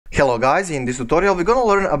Hello guys, in this tutorial we're gonna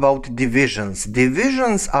learn about divisions.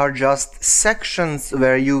 Divisions are just sections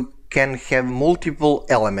where you can have multiple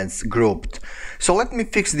elements grouped. So let me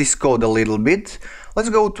fix this code a little bit. Let's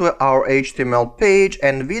go to our HTML page,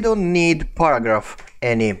 and we don't need paragraph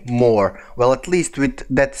anymore. Well, at least with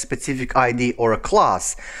that specific ID or a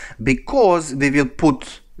class, because we will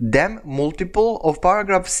put them multiple of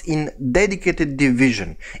paragraphs in dedicated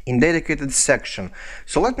division, in dedicated section.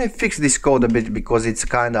 So let me fix this code a bit because it's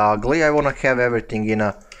kind of ugly. I want to have everything in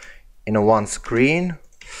a one screen.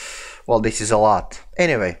 Well, this is a lot.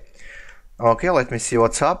 Anyway, okay, let me see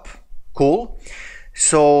what's up. Cool.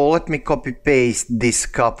 So let me copy paste this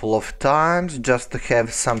couple of times just to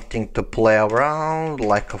have something to play around,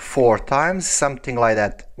 like 4 times, something like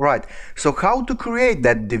that. Right. So how to create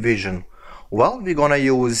that division? Well, we're gonna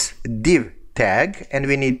use div tag, and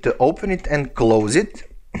we need to open it and close it.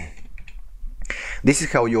 This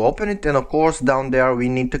is how you open it, and of course down there we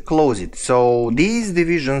need to close it. So these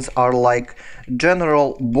divisions are like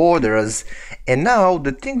general borders, and now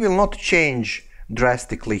the thing will not change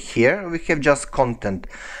drastically here. We have just content.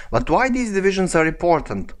 But why these divisions are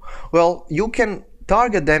important? Well, you can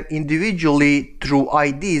target them individually through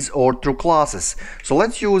IDs or through classes. So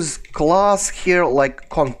let's use class here like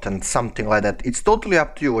content, something like that. It's totally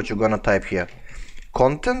up to you what you're gonna type here.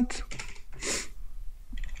 Content.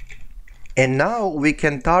 And now we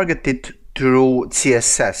can target it through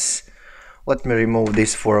CSS. Let me remove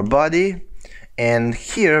this for a body. And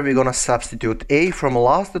here we're gonna substitute A from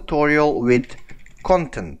last tutorial with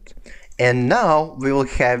content. And now we will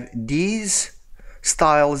have these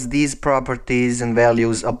styles, these properties and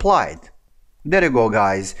values applied. There you go,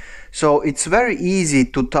 guys. So it's very easy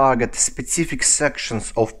to target specific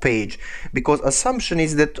sections of page, because assumption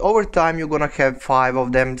is that over time you're gonna have 5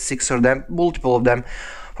 of them, 6 of them, multiple of them.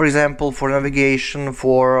 For example, for navigation,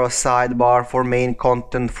 for sidebar, for main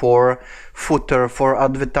content, for footer, for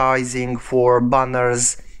advertising, for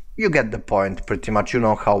banners. You get the point pretty much. You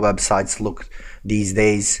know how websites look these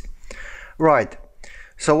days. Right.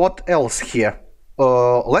 So what else here?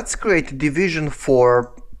 Let's create a division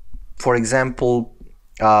for example,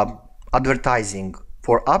 advertising.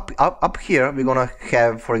 For up here, we're gonna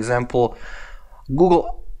have, for example,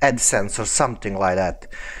 Google AdSense or something like that.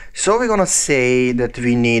 So we're gonna say that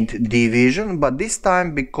we need division, but this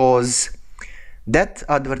time, because that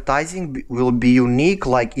advertising will be unique,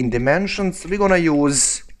 like in dimensions, we're gonna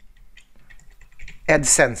use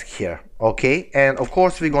AdSense here. Okay, and of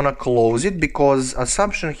course we're gonna close it, because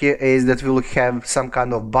assumption here is that we'll have some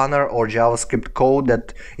kind of banner or JavaScript code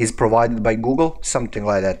that is provided by Google, something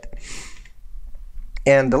like that.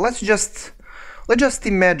 And let's just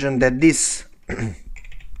imagine that this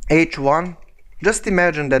H1, just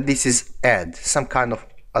imagine that this is ad, some kind of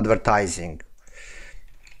advertising,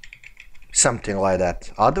 something like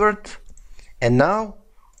that, advert. And now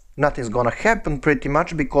nothing's gonna happen pretty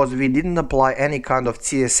much, because we didn't apply any kind of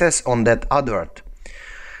CSS on that advert.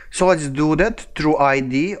 So let's do that through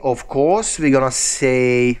ID. Of course, we're gonna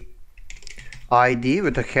say ID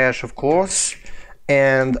with a hash, of course,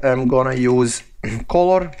 and I'm gonna use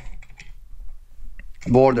color,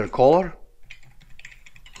 border color,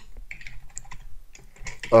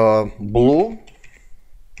 blue,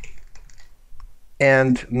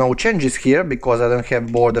 and no changes here because I don't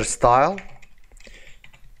have border style.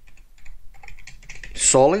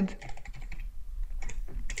 Solid,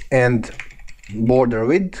 and border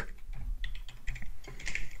width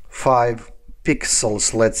 5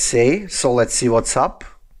 pixels, let's say. So let's see what's up.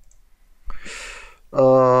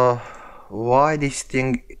 Why this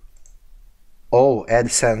thing? Oh,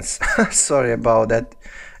 AdSense. Sorry about that.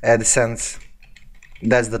 AdSense,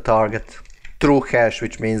 that's the target. True hash,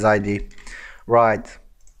 which means ID. Right.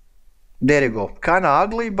 There you go. Kinda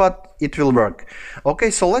ugly, but it will work.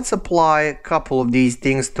 Okay, so let's apply a couple of these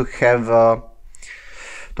things to have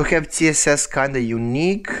CSS kinda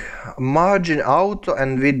unique. Margin auto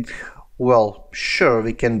and width. Well, sure,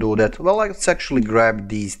 we can do that. Well, let's actually grab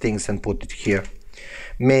these things and put it here.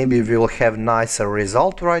 Maybe we'll have nicer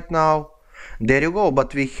result right now. There you go.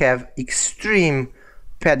 But we have extreme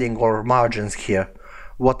padding or margins here.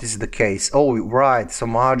 What is the case? Oh, right. So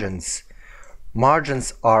margins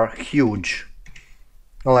are huge.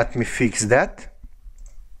 Let me fix that.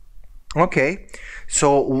 Okay,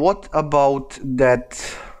 so what about that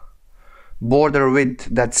border width?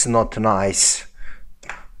 That's not nice.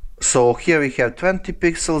 So here we have 20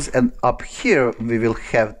 pixels, and up here we will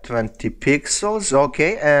have 20 pixels.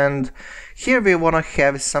 Okay, and here we want to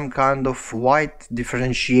have some kind of white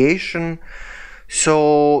differentiation.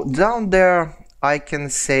 So down there I can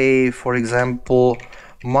say, for example,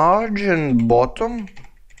 margin bottom,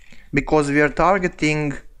 because we are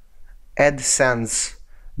targeting AdSense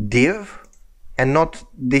div and not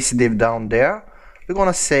this div down there. We're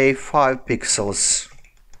gonna say 5 pixels.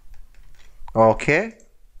 Okay,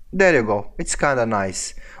 there you go. It's kind of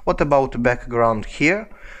nice. What about background here?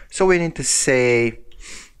 So we need to say,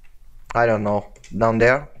 I don't know, down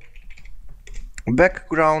there.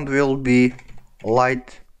 Background will be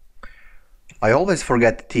light. I always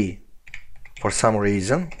forget T for some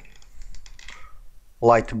reason.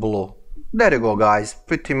 Light blue. There you go, guys.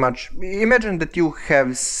 Pretty much. Imagine that you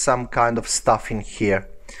have some kind of stuff in here.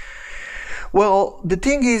 Well, the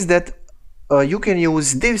thing is that you can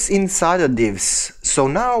use divs inside the divs. So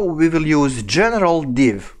now we will use general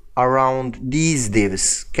div around these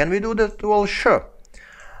divs. Can we do that? Well, sure.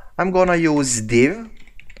 I'm gonna use div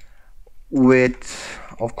with,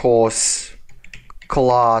 of course,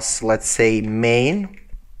 class, let's say main.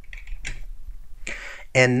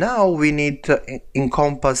 And now we need to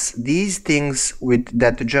encompass these things with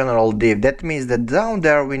that general div. That means that down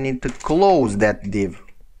there we need to close that div.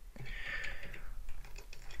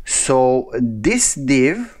 So this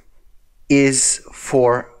div is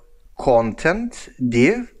for content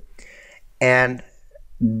div, and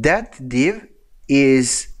that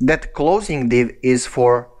closing div is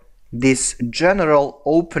for this general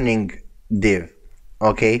opening div.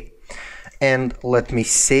 Okay, and let me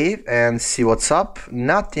save and see what's up.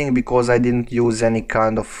 Nothing, because I didn't use any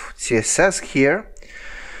kind of CSS here.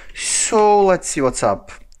 So let's see what's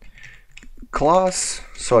up.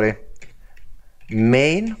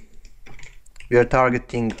 Main. We are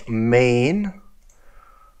targeting main.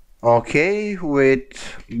 Okay, with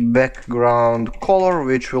background color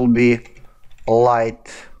which will be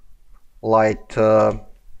light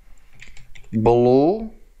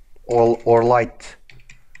blue or light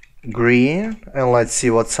green, and let's see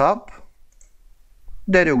what's up.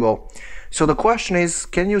 There you go. So the question is,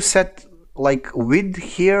 can you set like width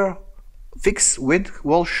here, fix width?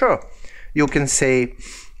 Well, sure. You can say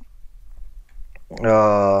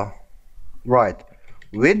right,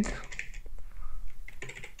 width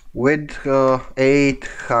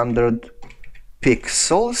 800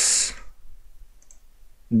 pixels.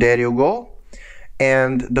 There you go.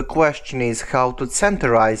 And the question is how to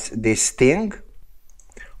centerize this thing.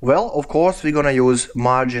 Well, of course, we're gonna use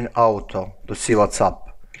margin auto to see what's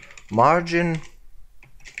up. Margin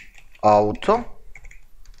auto,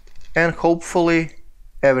 and hopefully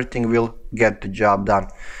everything will get the job done.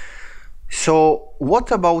 So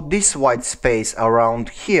what about this white space around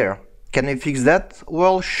here? Can we fix that?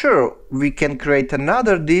 Well, sure. We can create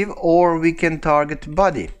another div, or we can target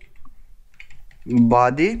body,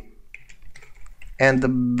 and the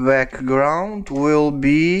background will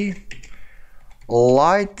be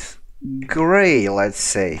light gray, let's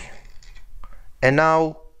say. And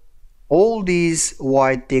now all these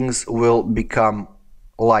white things will become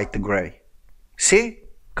light gray. See?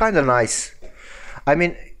 Kinda nice. I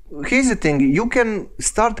mean, here's the thing, you can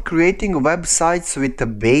start creating websites with the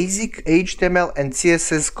basic HTML and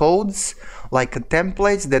CSS codes, like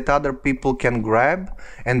templates that other people can grab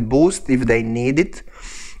and boost if they need it,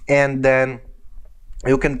 and then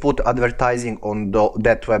you can put advertising on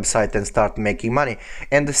that website and start making money.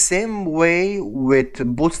 And the same way with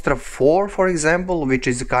Bootstrap 4, for example, which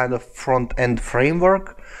is a kind of front-end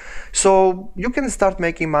framework. So you can start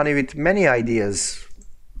making money with many ideas.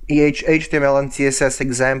 HTML and CSS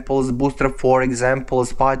examples, Bootstrap 4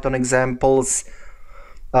 examples, Python examples.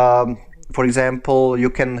 For example, you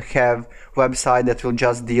can have website that will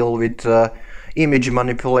just deal with image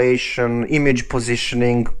manipulation, image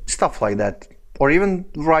positioning, stuff like that. Or even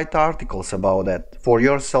write articles about that for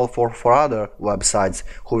yourself or for other websites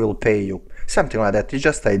who will pay you. Something like that. It's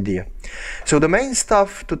just idea. So the main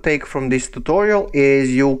stuff to take from this tutorial is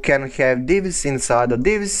you can have divs inside the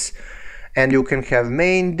divs, and you can have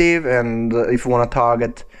main div, and if you want to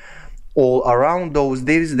target all around those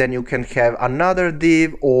divs, then you can have another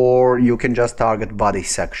div, or you can just target body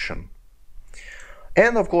section.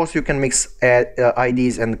 And of course you can mix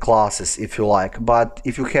IDs and classes if you like, but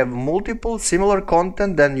if you have multiple similar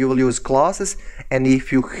content, then you will use classes, and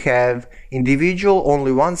if you have individual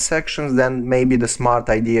only one section, then maybe the smart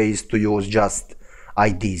idea is to use just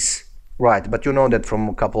IDs. Right, but you know that from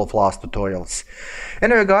a couple of last tutorials.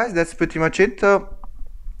 Anyway guys, that's pretty much it.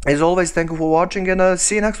 As always, thank you for watching, and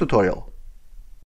see you next tutorial.